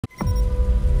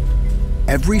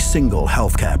Every single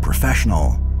healthcare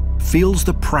professional feels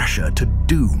the pressure to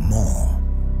do more.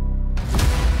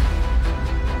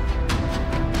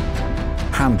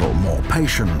 Handle more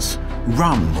patients,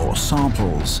 run more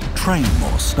samples, train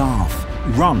more staff,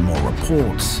 run more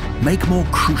reports, make more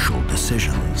crucial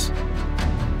decisions.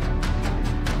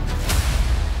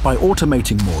 By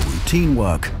automating more routine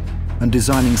work and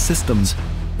designing systems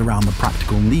around the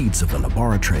practical needs of the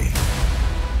laboratory,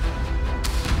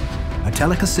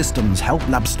 Italica systems help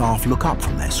lab staff look up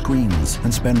from their screens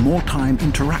and spend more time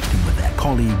interacting with their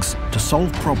colleagues to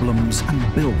solve problems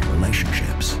and build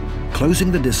relationships,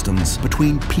 closing the distance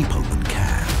between people and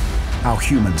care. Our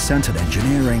human-centered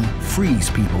engineering frees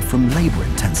people from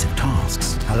labor-intensive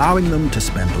tasks, allowing them to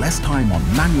spend less time on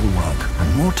manual work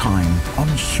and more time on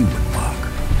human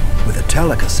work. With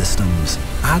Italica systems,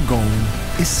 our goal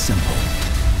is simple.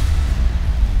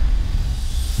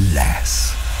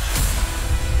 Less.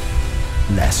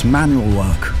 Less manual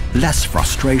work, less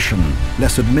frustration,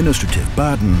 less administrative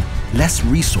burden, less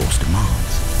resource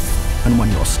demands. And when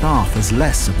your staff has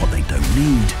less of what they don't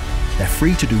need, they're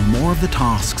free to do more of the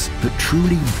tasks that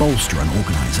truly bolster an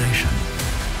organization,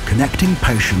 connecting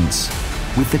patients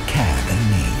with the care they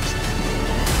need.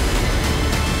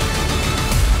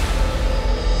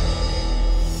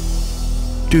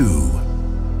 Do